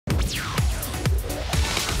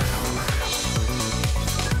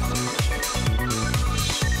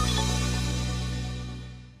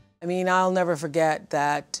mean, I'll never forget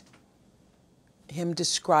that him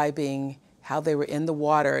describing how they were in the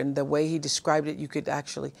water, and the way he described it, you could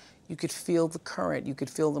feel the current, you could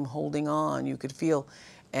feel them holding on, you could feel,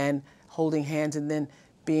 and holding hands, and then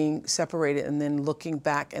being separated, and then looking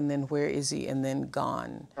back, and then where is he, and then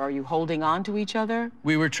gone. Are you holding on to each other?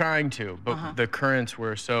 We were trying to, but the currents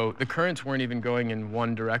weren't even going in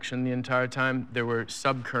one direction the entire time. There were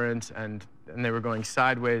subcurrents, and they were going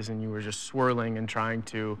sideways, and you were just swirling and trying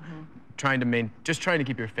to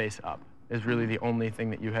keep your face up is really the only thing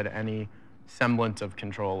that you had any semblance of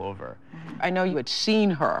control over. I know you had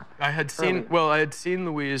seen her. I had seen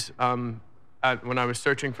Louise when I was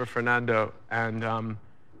searching for Fernando, and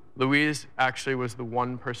Louise actually was the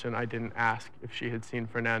one person I didn't ask if she had seen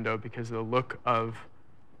Fernando, because the look of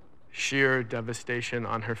sheer devastation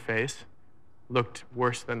on her face looked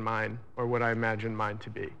worse than mine, or what I imagined mine to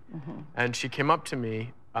be. And she came up to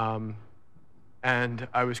me, and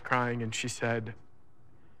I was crying, and she said,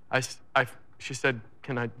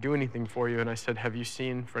 "Can I do anything for you?" And I said, "Have you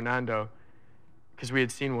seen Fernando?" Because we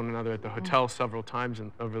had seen one another at the hotel several times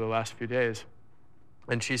over the last few days.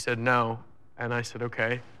 And she said, "No." And I said,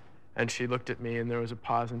 "Okay." And she looked at me, and there was a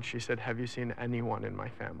pause, and she said, "Have you seen anyone in my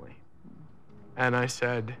family?" And I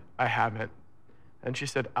said, "I haven't." And she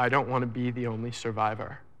said, "I don't want to be the only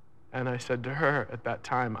survivor." And I said to her at that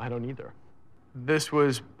time, "I don't either." This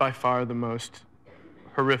was by far the most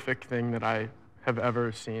horrific thing that I have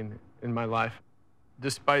ever seen in my life.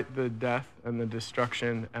 Despite the death and the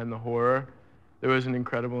destruction and the horror, there was an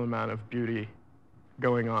incredible amount of beauty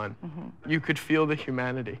going on. You could feel the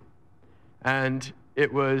humanity, and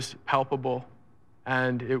it was palpable,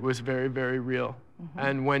 and it was very, very real.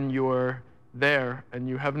 And when you're there and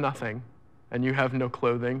you have nothing, and you have no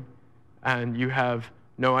clothing, and you have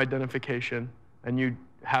no identification, and you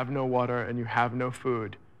have no water, and you have no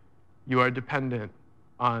food, you are dependent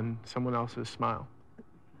on someone else's smile.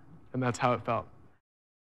 And that's how it felt.